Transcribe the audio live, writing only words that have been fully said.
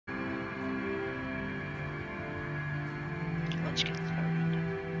let's get started.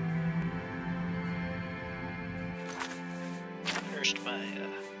 First by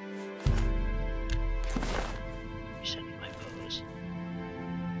resetting my bows.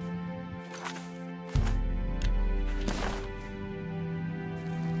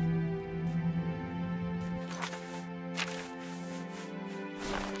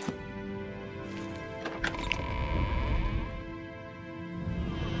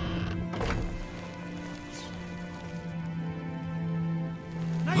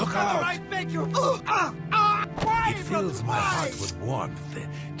 Look out! I beg you! It fills my heart with warmth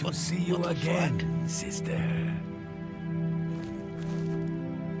to see you again, sister.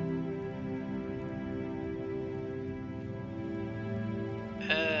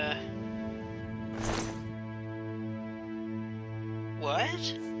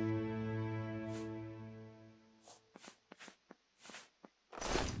 What?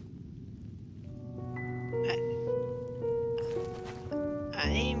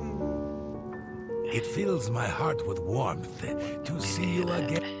 It fills my heart with warmth to see you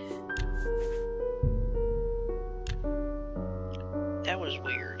again. That was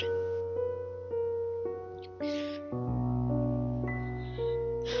weird.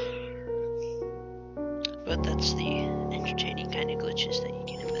 But that's the entertaining kind of glitches that you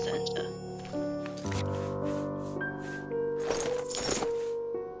get in Bethesda.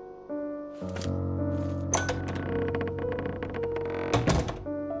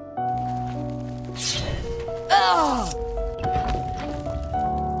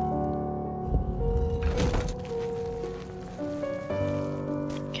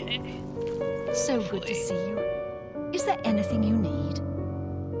 So good to see you. Is there anything you need?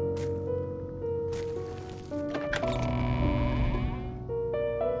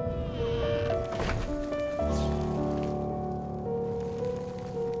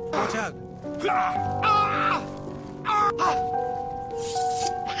 Watch out!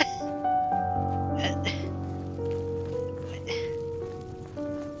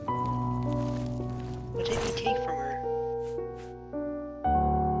 What did he take from her?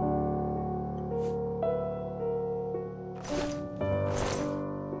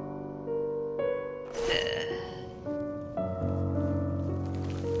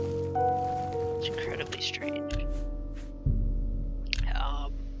 It's incredibly strange.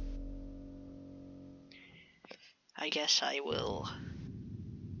 I guess I will.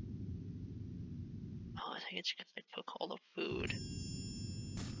 Oh, I think it's because I took all the food.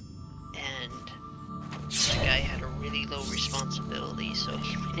 And the guy had a really low responsibility, so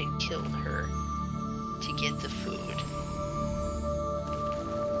he went and killed her to get the food.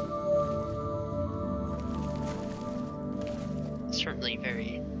 Certainly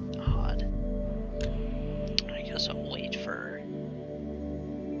very odd. I guess I'll wait for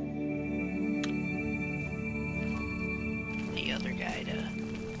the other guy to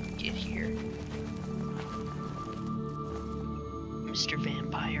get here. Mr.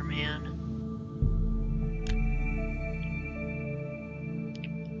 Vampire Man.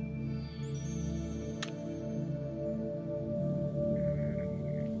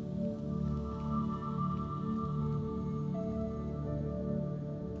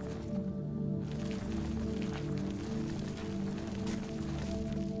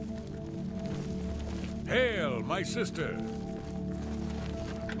 Hail, my sister!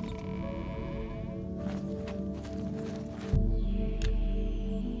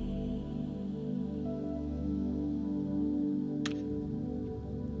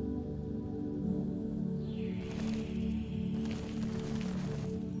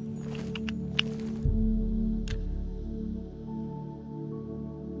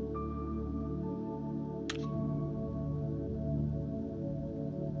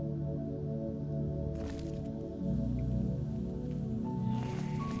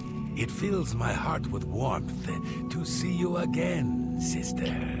 It fills my heart with warmth to see you again, sister.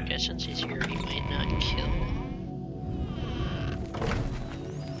 I guess since he's here, he might not kill.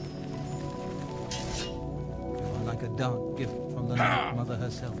 You are like a dark gift from the Night Mother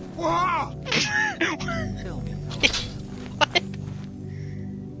herself. Tell me What?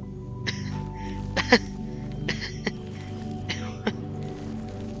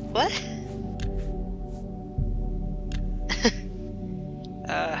 What?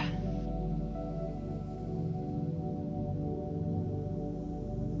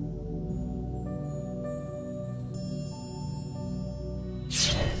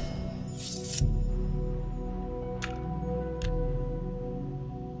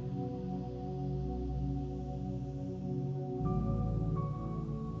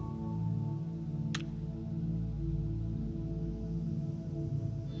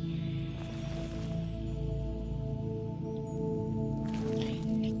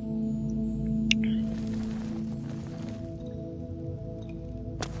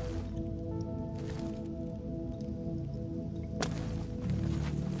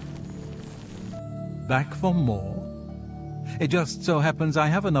 Back for more? It just so happens I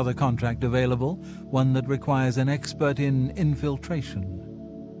have another contract available, one that requires an expert in infiltration.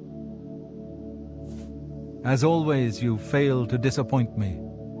 As always, you fail to disappoint me.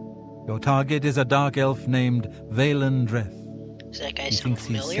 Your target is a dark elf named Valen Dreth. Does that guy He sound thinks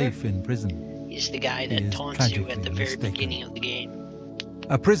he's familiar? safe in prison. He's the guy He that is taunts you at tragically the very mistaken. beginning of the game.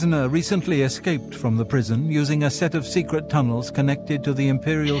 A prisoner recently escaped from the prison using a set of secret tunnels connected to the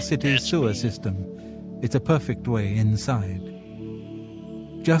Imperial City's That's sewer me. system. It's a perfect way inside.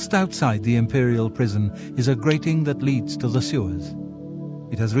 Just outside the Imperial prison is a grating that leads to the sewers.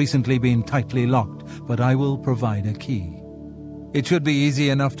 It has recently been tightly locked, but I will provide a key. It should be easy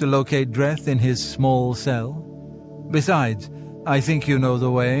enough to locate Dreth in his small cell. Besides, I think you know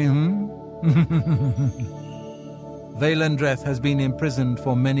the way, Valen Dreth has been imprisoned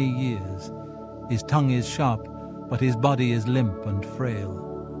for many years. His tongue is sharp, but his body is limp and frail.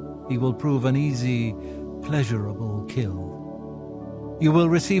 He will prove an easy, pleasurable kill. You will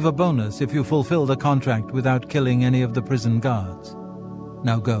receive a bonus if you fulfill the contract without killing any of the prison guards.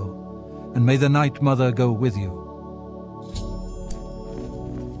 Now go, and may the Night Mother go with you.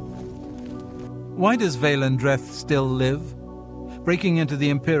 Why does Valen Dreth still live? Breaking into the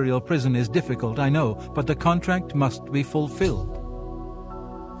Imperial prison is difficult, I know, but the contract must be fulfilled.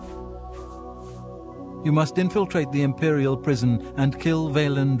 You must infiltrate the Imperial prison and kill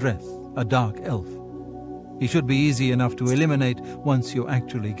Valen Dreth, a dark elf. He should be easy enough to eliminate once you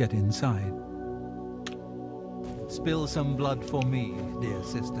actually get inside. Spill some blood for me, dear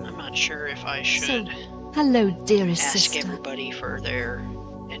sister. I'm not sure if I should Hello, dearest ask sister. everybody for their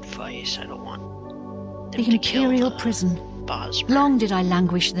advice. I don't want them The to kill Imperial the prison. Bosmer. Long did I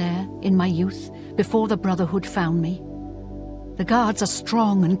languish there, in my youth, before the Brotherhood found me. The guards are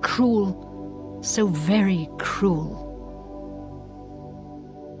strong and cruel, so very cruel.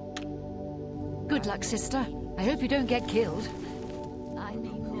 Good luck, sister. I hope you don't get killed. I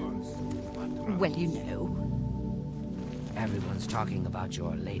mean, well, you know. Everyone's talking about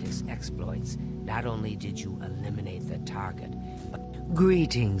your latest exploits. Not only did you eliminate the target, but...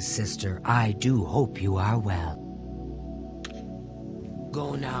 Greetings, sister. I do hope you are well.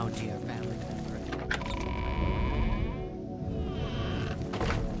 Go now, dear family member.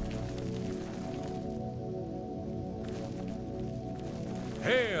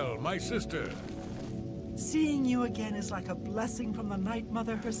 Hail, my sister. Seeing you again is like a blessing from the Night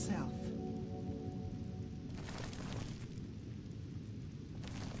Mother herself.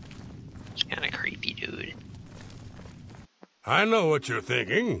 It's kind of creepy, dude. I know what you're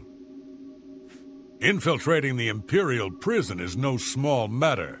thinking. Infiltrating the Imperial prison is no small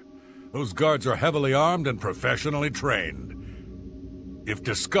matter. Those guards are heavily armed and professionally trained. If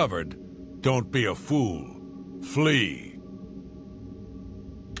discovered, don't be a fool. Flee.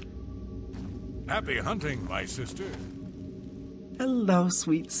 Happy hunting, my sister. Hello,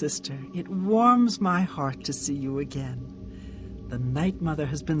 sweet sister. It warms my heart to see you again. The Night Mother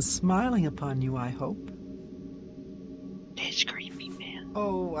has been smiling upon you, I hope. It's creepy, man.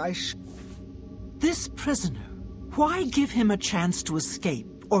 Oh, This prisoner, why give him a chance to escape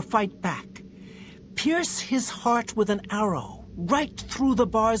or fight back? Pierce his heart with an arrow, right through the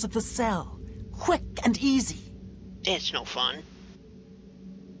bars of the cell. Quick and easy. It's no fun.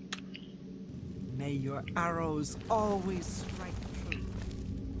 May your arrows always strike true.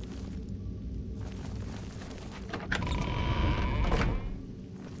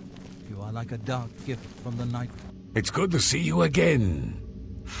 You are like a dark gift from the night. It's good to see you again.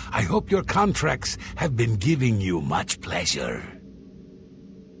 I hope your contracts have been giving you much pleasure.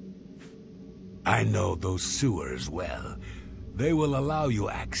 I know those sewers well. They will allow you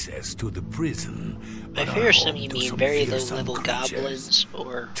access to the prison. I but are fear some home you to mean some very fearsome low-level creatures. goblins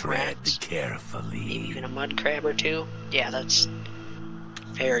or Tread rats. carefully. Maybe even a mud crab or two. Yeah, that's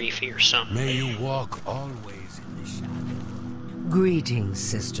very fearsome. May you walk always in the shadow. Greetings,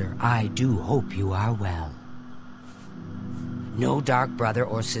 sister. I do hope you are well. No dark brother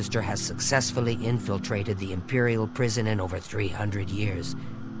or sister has successfully infiltrated the Imperial prison in over 300 years.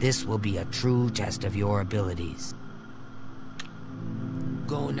 This will be a true test of your abilities.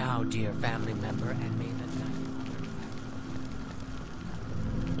 Go now, dear family member, and may the night...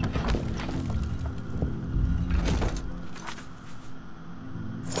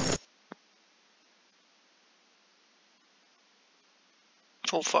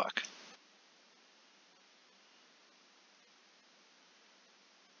 Oh fuck.